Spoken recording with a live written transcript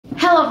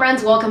Hello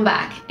friends, welcome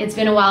back. It's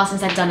been a while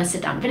since I've done a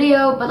sit-down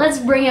video, but let's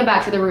bring it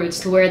back to the roots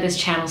to where this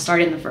channel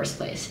started in the first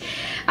place.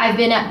 I've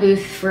been at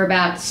Booth for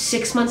about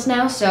 6 months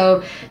now,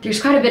 so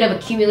there's quite a bit of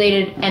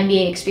accumulated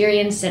MBA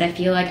experience that I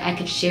feel like I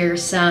could share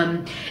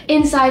some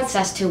insights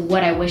as to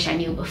what I wish I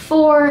knew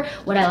before,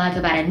 what I like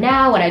about it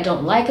now, what I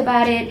don't like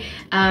about it,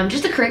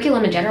 just the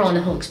curriculum in general and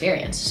the whole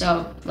experience.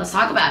 So let's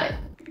talk about it.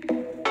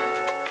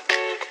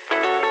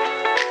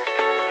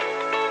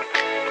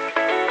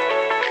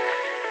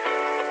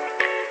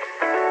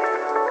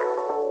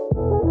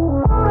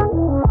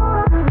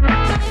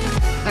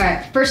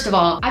 First of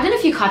all, I've done a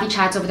few coffee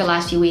chats over the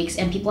last few weeks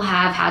and people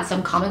have had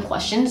some common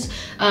questions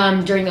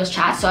during those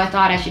chats, so I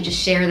thought I should just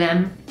share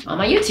them on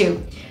my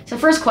YouTube. So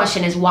first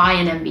question is, why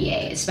an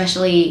MBA?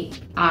 Especially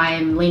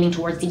I'm leaning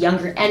towards the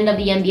younger end of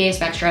the MBA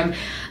spectrum.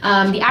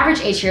 The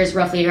average age here is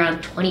roughly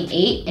around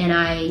 28 and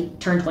I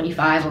turned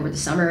 25 over the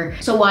summer.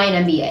 So why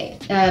an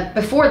MBA?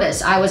 Before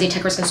this, I was a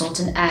tech risk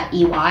consultant at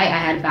EY. I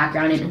had a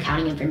background in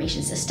accounting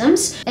information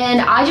systems.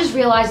 And I just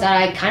realized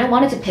that I kind of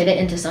wanted to pivot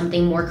into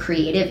something more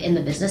creative in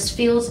the business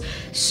fields.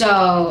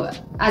 So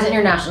as an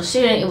international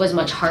student, it was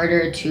much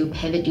harder to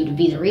pivot due to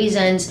visa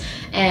reasons.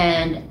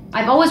 And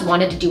I've always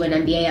wanted to do an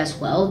MBA as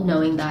well,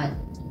 knowing that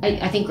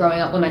I think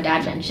growing up when my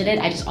dad mentioned it,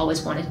 I just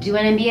always wanted to do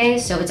an MBA.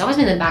 So it's always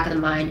been in the back of the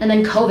mind. And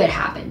then COVID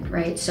happened,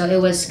 right? So it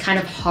was kind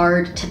of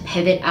hard to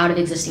pivot out of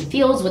existing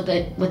fields with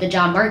the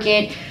job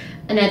market.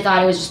 And I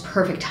thought it was just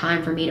perfect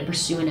time for me to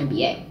pursue an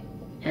MBA.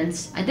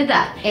 Hence, I did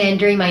that. And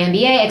during my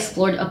MBA, I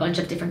explored a bunch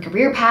of different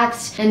career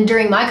paths. And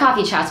during my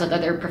coffee chats with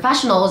other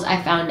professionals, I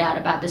found out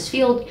about this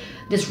field,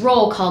 this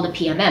role called a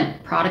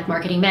PMM, Product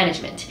Marketing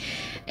Management.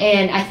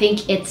 And I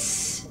think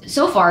it's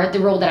so far the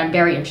role that I'm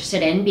very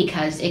interested in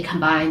because it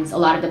combines a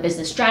lot of the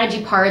business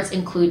strategy parts,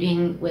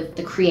 including with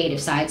the creative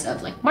sides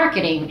of like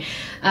marketing,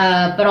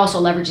 but also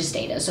leverages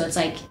data. So it's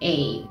like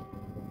a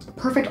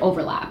perfect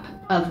overlap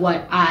of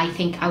what I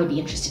think I would be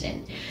interested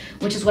in,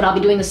 which is what I'll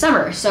be doing this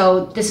summer.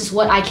 So this is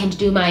what I can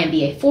do my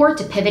MBA for,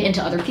 to pivot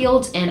into other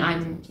fields, and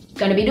I'm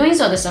gonna be doing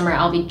so this summer.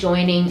 I'll be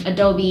joining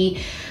Adobe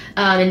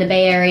in the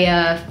Bay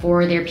Area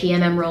for their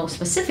PMM role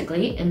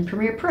specifically in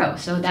Premiere Pro.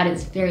 So that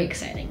is very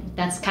exciting.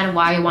 That's kind of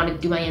why I wanted to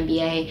do my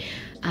MBA.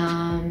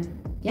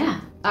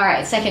 Yeah. All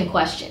right, second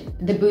question,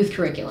 the Booth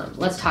curriculum.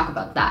 Let's talk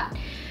about that.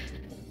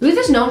 Booth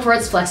is known for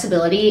its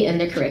flexibility in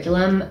their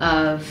curriculum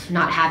of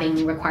not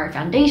having required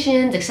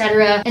foundations,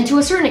 etc. And to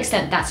a certain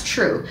extent, that's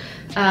true.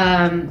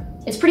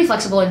 It's pretty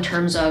flexible in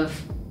terms of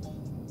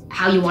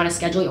how you want to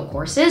schedule your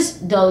courses,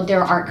 though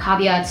there are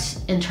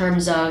caveats in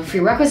terms of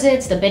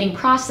prerequisites, the bidding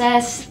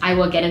process. I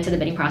will get into the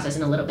bidding process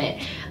in a little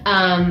bit.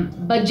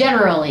 But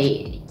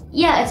generally,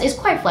 yeah, it's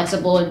quite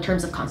flexible in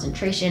terms of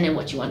concentration and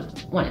what you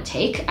want to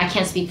take. I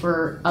can't speak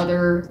for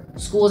other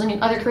schools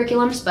and other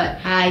curriculums,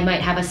 but I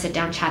might have a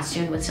sit-down chat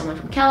soon with someone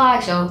from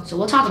Kellogg, so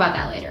we'll talk about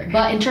that later.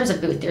 But in terms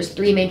of Booth, there's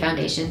 3 main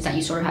foundations that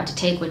you sort of have to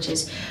take, which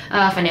is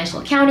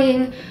financial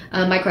accounting,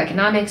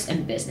 microeconomics,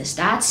 and business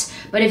stats.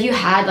 But if you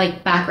had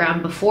like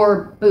background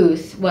before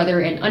Booth,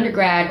 whether in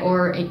undergrad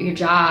or in your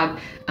job,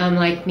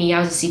 like me, I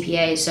was a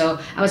CPA,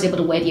 so I was able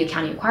to waive the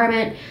accounting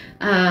requirement.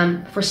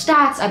 For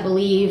stats, I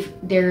believe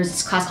there's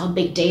this class called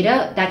Big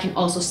Data that can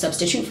also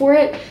substitute for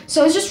it.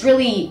 So it's just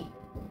really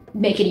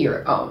make it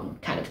your own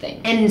kind of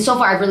thing. And so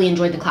far, I've really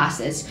enjoyed the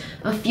classes.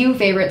 A few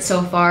favorites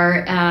so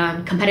far,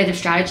 competitive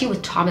strategy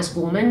with Thomas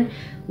Bullman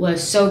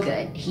was so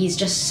good. He's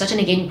just such an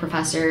engaging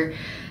professor,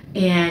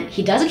 and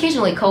he does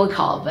occasionally cold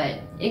call, but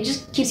it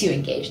just keeps you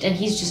engaged. And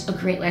he's just a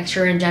great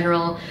lecturer in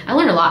general. I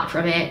learned a lot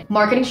from it.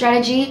 Marketing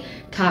strategy,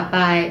 taught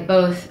by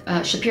both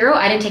Shapiro.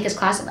 I didn't take his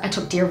class. I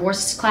took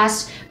Dearvorst's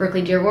class,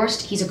 Berkeley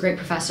Dearvorst. He's a great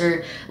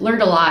professor.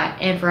 Learned a lot.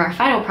 And for our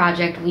final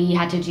project, we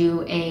had to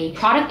do a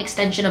product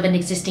extension of an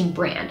existing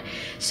brand.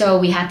 So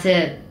we had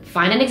to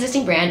find an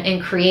existing brand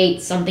and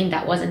create something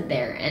that wasn't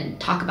there and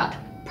talk about the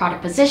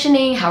product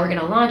positioning, how we're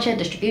gonna launch it,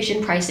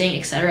 distribution, pricing,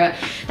 etc.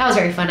 That was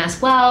very fun as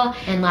well.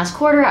 And last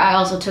quarter, I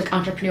also took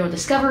entrepreneurial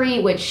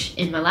discovery, which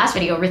in my last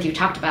video, Rithu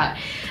talked about,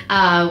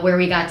 where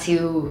we got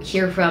to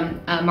hear from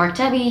Mark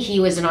Tebby.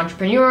 He was an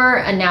entrepreneur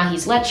and now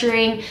he's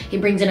lecturing. He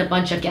brings in a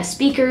bunch of guest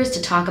speakers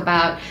to talk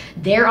about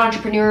their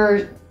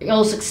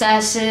entrepreneurial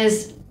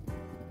successes.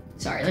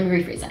 Sorry, let me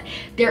rephrase that.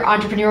 Their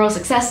entrepreneurial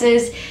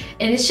successes.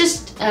 And it's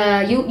just,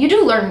 you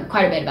do learn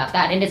quite a bit about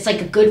that. And it's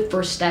like a good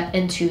first step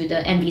into the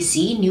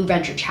NVC, New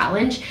Venture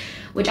Challenge,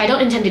 which I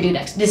don't intend to do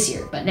this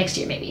year, but next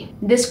year maybe.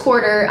 This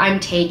quarter, I'm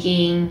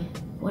taking,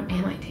 what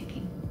am I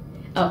taking?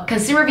 Oh,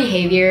 consumer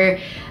behavior,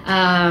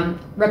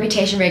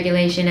 reputation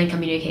regulation and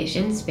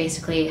communications,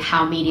 basically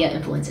how media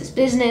influences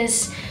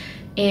business,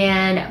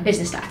 and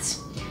business stats.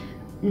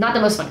 Not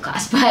the most fun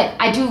class, but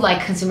I do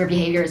like consumer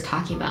behavior, is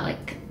talking about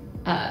like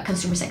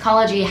consumer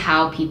psychology,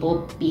 how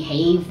people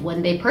behave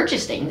when they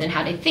purchase things and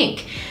how they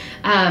think.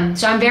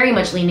 So I'm very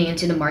much leaning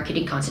into the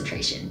marketing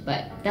concentration,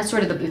 but that's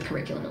sort of the Booth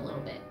curriculum a little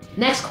bit.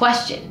 Next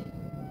question,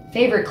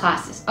 favorite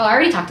classes. Oh, I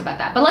already talked about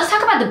that, but let's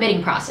talk about the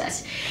bidding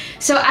process.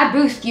 So at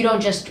Booth, you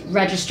don't just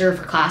register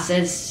for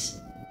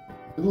classes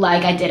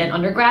like I did in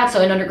undergrad.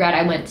 So in undergrad,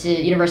 I went to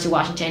University of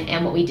Washington,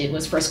 and what we did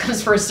was first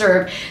comes, first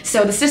serve.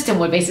 So the system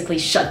would basically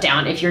shut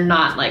down if you're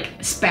not like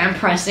spam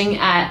pressing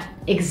at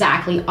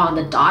exactly on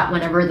the dot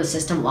whenever the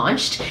system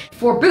launched.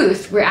 For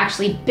Booth, we're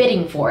actually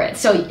bidding for it.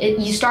 So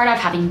you start off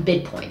having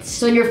bid points.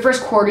 So in your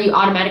first quarter, you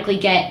automatically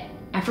get,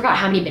 I forgot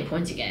how many bid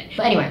points you get.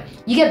 But anyway,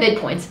 you get bid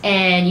points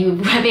and you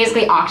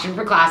basically auction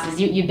for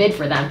classes. You bid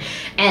for them.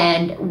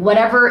 And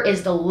whatever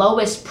is the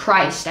lowest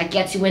price that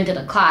gets you into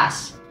the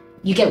class,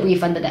 you get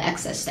refunded the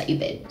excess that you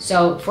bid.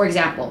 So for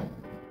example,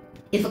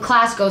 if a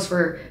class goes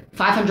for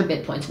 500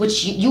 bid points,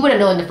 which you wouldn't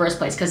know in the first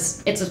place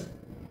because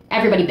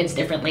everybody bids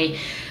differently.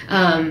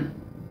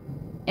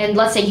 And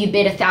let's say you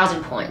bid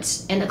 1,000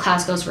 points and the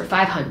class goes for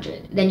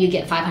 500, then you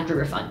get 500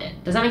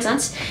 refunded. Does that make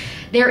sense?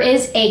 There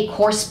is a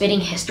course bidding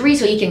history,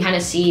 so you can kind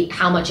of see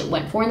how much it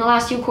went for in the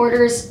last few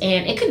quarters,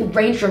 and it could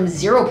range from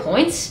 0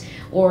 points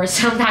or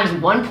sometimes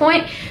 1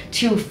 point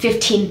to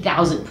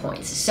 15,000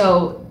 points.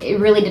 So it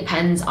really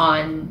depends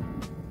on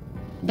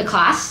the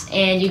class,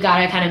 and you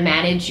gotta kind of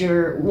manage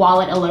your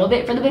wallet a little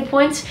bit for the bid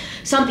points.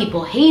 Some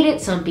people hate it,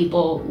 some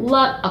people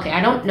love, okay,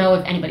 I don't know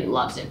if anybody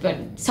loves it, but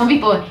some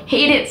people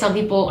hate it, some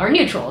people are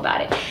neutral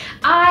about it.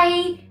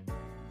 I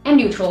am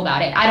neutral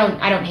about it. I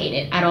don't hate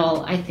it at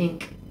all. I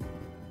think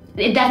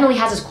it definitely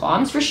has its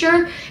qualms for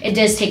sure. It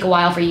does take a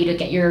while for you to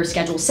get your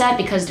schedule set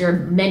because there are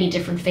many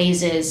different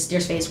phases.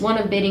 There's phase 1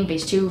 of bidding,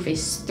 phase 2,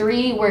 phase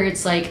 3, where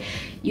it's like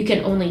you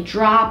can only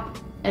drop,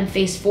 and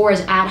phase 4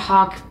 is ad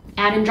hoc,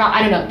 add and drop.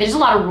 I don't know. There's a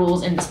lot of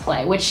rules in this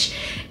play, which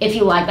if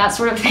you like that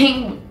sort of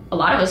thing, a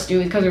lot of us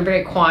do because we're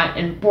very quant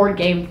and board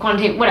game,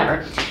 quantitative,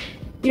 whatever.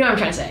 You know what I'm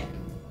trying to say.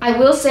 I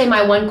will say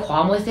my one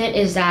qualm with it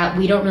is that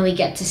we don't really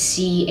get to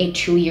see a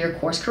 2-year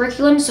course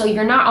curriculum, so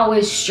you're not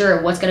always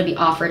sure what's going to be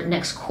offered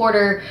next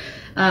quarter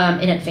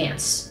in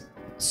advance.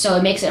 So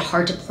it makes it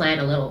hard to plan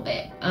a little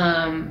bit.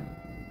 And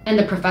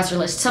the professor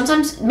list,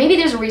 sometimes, maybe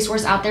there's a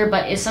resource out there,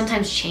 but it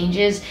sometimes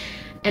changes.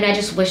 And I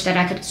just wish that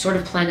I could sort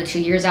of plan the 2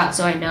 years out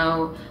so I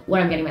know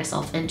what I'm getting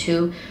myself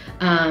into.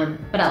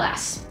 But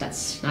alas,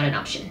 that's not an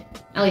option.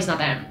 At least not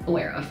that I'm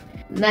aware of.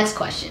 Next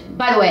question.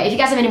 By the way, if you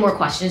guys have any more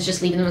questions,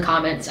 just leave them in the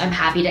comments. I'm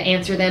happy to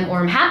answer them, or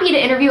I'm happy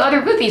to interview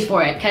other boothies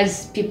for it,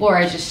 because people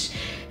are just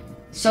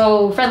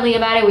so friendly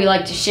about it. We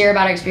like to share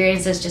about our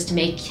experiences just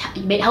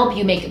to help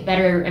you make a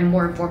better and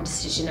more informed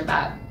decision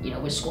about, you know,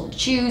 which school to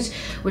choose,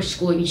 which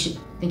school you should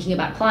thinking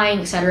about applying,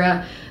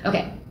 etc.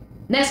 Okay.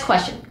 Next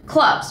question,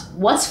 clubs.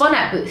 What's fun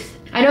at Booth?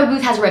 I know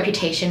Booth has a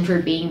reputation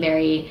for being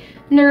very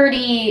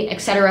nerdy,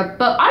 etc.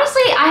 But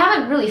honestly, I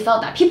haven't really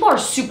felt that. People are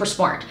super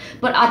smart,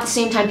 but at the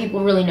same time,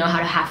 people really know how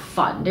to have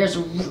fun. There's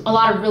a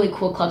lot of really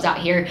cool clubs out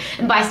here.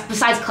 And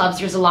besides clubs,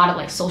 there's a lot of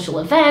like social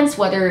events,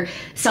 whether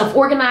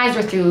self-organized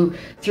or through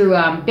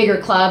bigger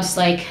clubs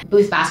like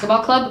Booth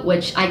Basketball Club,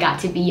 which I got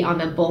to be on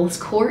the Bulls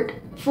court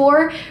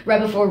for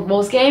right before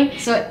Bulls game.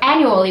 So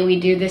annually, we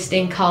do this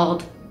thing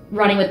called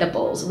Running with the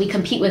Bulls. We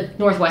compete with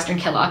Northwestern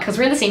Kellogg because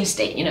we're in the same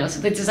state, you know, so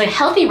there's a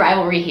healthy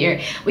rivalry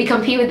here. We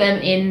compete with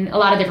them in a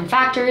lot of different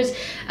factors.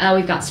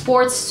 We've got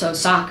sports, so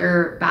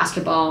soccer,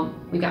 basketball.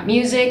 We've got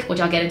music, which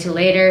I'll get into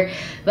later.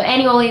 But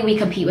annually, we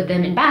compete with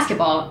them in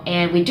basketball,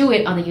 and we do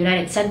it on the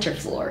United Center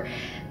floor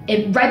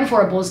right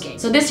before a Bulls game.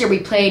 So this year we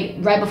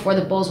played right before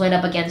the Bulls went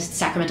up against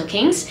Sacramento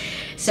Kings.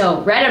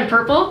 So red and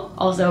purple,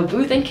 also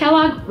Booth and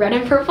Kellogg, red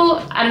and purple.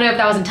 I don't know if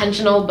that was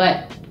intentional,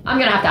 but I'm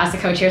gonna have to ask the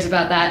co-chairs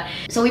about that.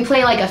 So we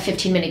play like a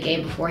 15-minute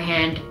game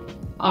beforehand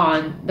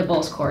on the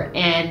Bulls court,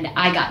 and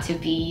I got to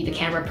be the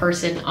camera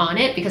person on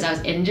it because I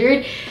was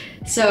injured.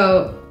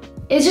 So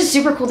it's just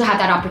super cool to have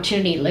that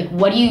opportunity. Like,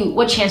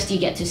 what chance do you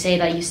get to say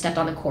that you stepped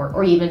on the court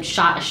or even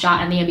shot a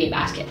shot in the NBA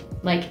basket?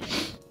 Like,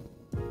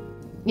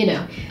 you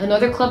know.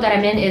 Another club that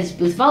I'm in is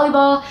Booth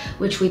Volleyball,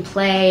 which we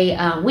play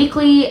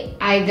weekly,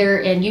 either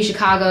in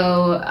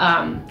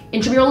UChicago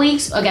intramural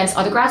leagues against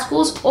other grad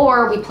schools,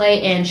 or we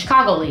play in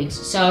Chicago leagues.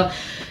 So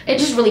it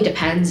just really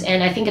depends.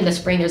 And I think in the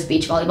spring there's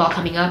beach volleyball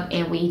coming up,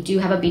 and we do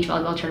have a beach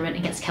volleyball tournament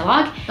against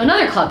Kellogg.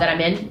 Another club that I'm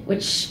in,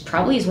 which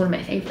probably is one of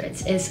my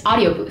favorites, is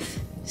Audio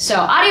Booth. So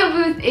Audio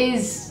Booth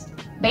is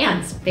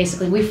bands,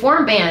 basically. We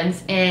form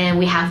bands and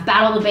we have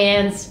battle the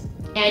bands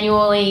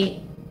annually,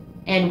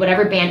 and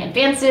whatever band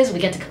advances, we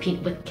get to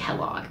compete with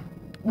Kellogg.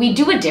 We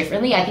do it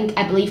differently.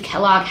 I believe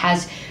Kellogg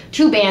has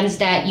 2 bands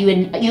that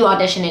you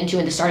audition into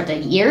in the start of the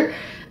year,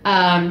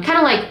 kind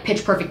of like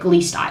Pitch Perfect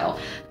Glee style.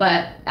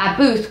 But at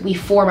Booth, we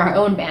form our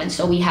own band.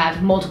 So we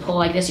have multiple,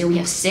 like this year we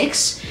have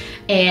 6,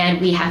 and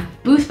we have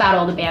Booth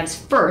battle the bands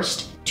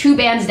first. 2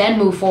 bands then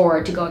move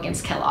forward to go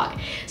against Kellogg.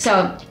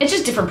 So it's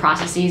just different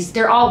processes.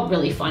 They're all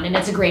really fun, and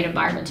it's a great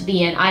environment to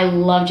be in. I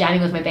love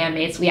jamming with my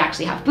bandmates. We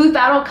actually have Booth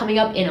battle coming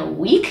up in a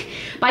week.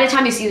 By the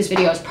time you see this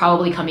video, it's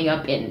probably coming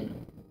up in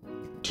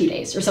 2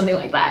 days or something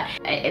like that.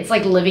 It's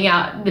like living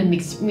out the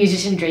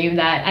musician dream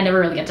that I never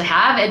really get to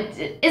have.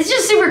 It's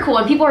just super cool,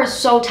 and people are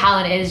so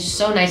talented. It's just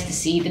so nice to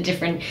see the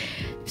different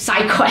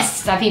side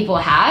quests that people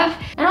have.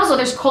 And also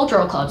there's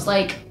cultural clubs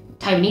like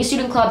Taiwanese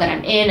student club that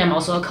I'm in. I'm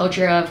also a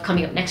co-chair of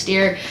coming up next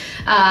year.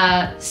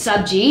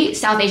 Sub G,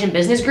 South Asian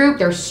Business Group.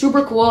 They're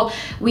super cool.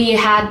 We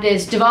had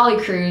this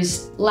Diwali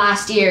cruise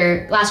last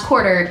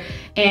quarter,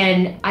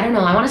 and I don't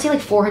know, I want to say like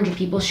 400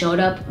 people showed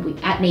up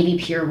at Navy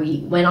Pier.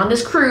 We went on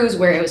this cruise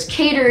where it was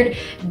catered,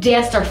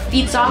 danced our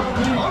feet off.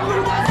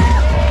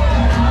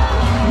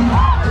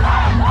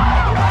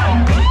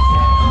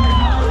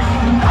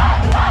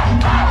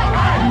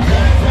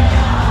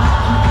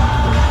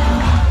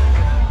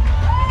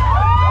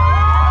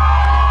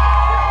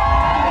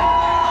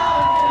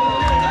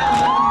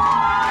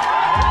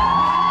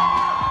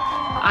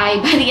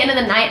 By the end of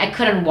the night, I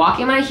couldn't walk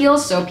in my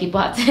heels, so people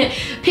had to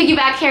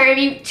piggyback carry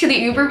me to the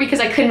Uber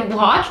because I couldn't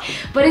walk.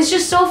 But it's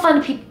just so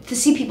fun to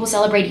see people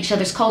celebrate each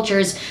other's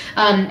cultures.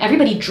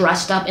 Everybody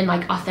dressed up in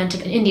like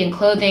authentic Indian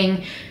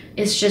clothing.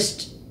 It's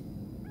just,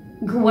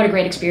 what a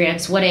great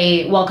experience, what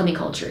a welcoming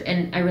culture,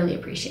 and I really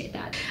appreciate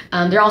that.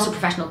 There are also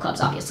professional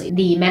clubs, obviously.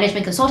 The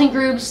management consulting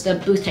groups, the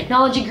booth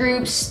technology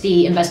groups,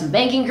 the investment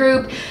banking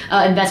group,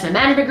 investment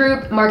management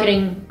group,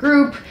 marketing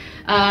group,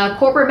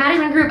 corporate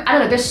management group. I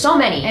don't know, there's so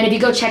many. And if you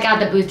go check out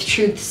the Booth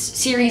Truths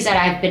series that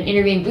I've been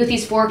interviewing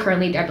boothies for,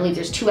 currently I believe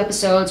there's 2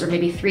 episodes or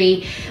maybe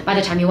 3 by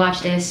the time you watch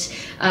this.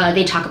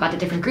 They talk about the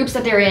different groups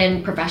that they're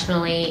in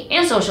professionally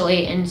and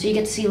socially, and so you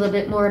get to see a little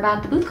bit more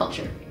about the booth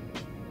culture.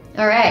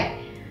 All right,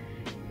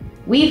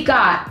 we've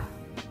got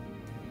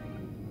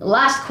the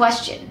last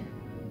question,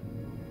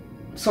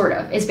 sort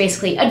of, is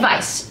basically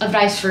advice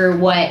for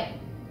what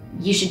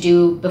you should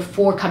do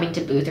before coming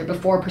to booth or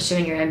before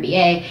pursuing your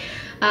MBA.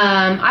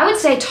 I would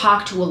say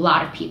talk to a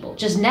lot of people.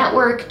 Just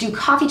network, do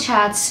coffee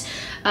chats,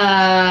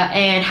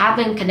 and have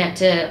them connect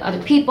to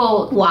other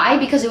people. Why?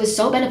 Because it was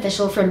so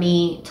beneficial for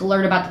me to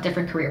learn about the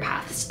different career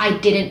paths. I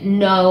didn't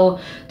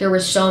know there were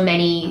so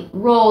many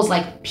roles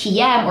like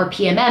PM or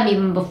PMM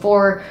even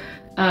before,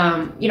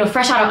 you know,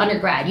 fresh out of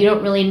undergrad.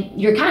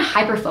 You're kind of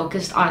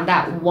hyper-focused on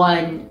that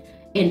one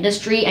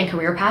industry and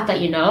career path that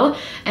you know.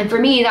 And for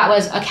me, that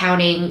was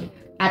accounting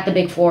at the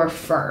Big 4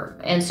 firm.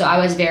 And so I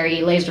was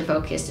very laser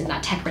focused in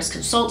that tech risk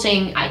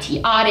consulting,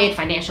 IT audit,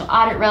 financial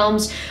audit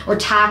realms, or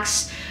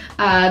tax,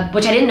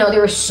 which I didn't know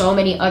there were so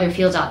many other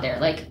fields out there,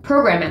 like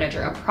program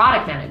manager, a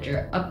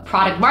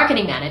product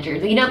marketing manager.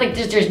 You know, like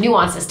there's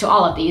nuances to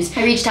all of these.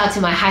 I reached out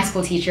to my high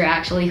school teacher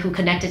actually, who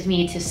connected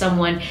me to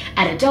someone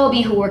at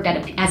Adobe who worked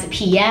as a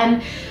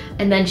PM.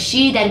 And then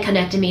she then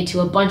connected me to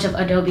a bunch of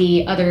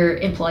Adobe other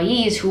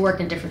employees who worked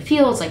in different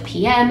fields like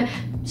PMM,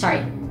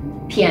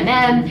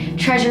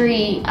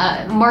 treasury,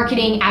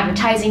 marketing,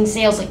 advertising,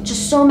 sales, like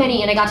just so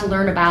many. And I got to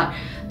learn about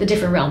the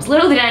different realms.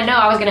 Little did I know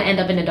I was gonna end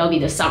up in Adobe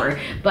this summer,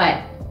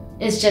 but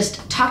it's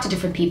just talk to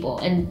different people,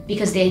 and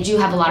because they do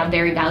have a lot of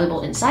very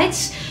valuable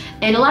insights.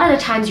 And a lot of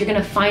the times you're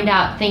gonna find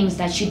out things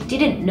that you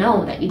didn't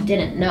know that you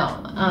didn't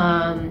know.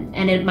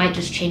 And it might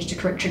just change the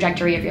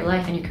trajectory of your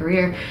life and your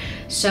career.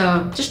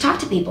 So just talk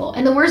to people.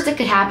 And the worst that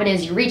could happen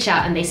is you reach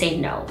out and they say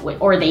no,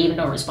 or they even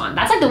don't respond.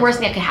 That's like the worst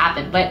thing that could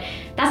happen, but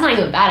that's not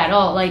even bad at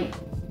all. Like,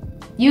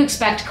 you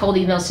expect cold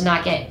emails to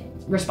not get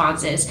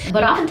responses,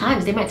 but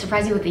oftentimes they might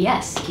surprise you with a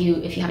yes. If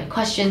you have any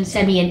questions,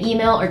 send me an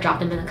email or drop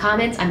them in the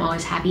comments. I'm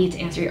always happy to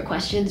answer your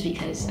questions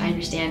because I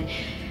understand,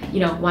 you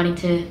know, wanting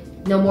to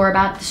know more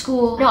about the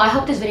school. No, I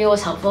hope this video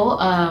was helpful.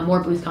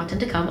 More booth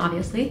content to come,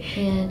 obviously.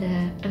 And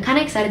I'm kind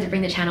of excited to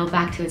bring the channel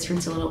back to its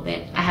roots a little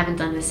bit. I haven't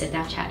done this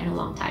sit-down chat in a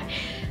long time.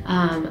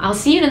 I'll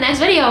see you in the next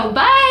video.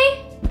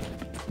 Bye!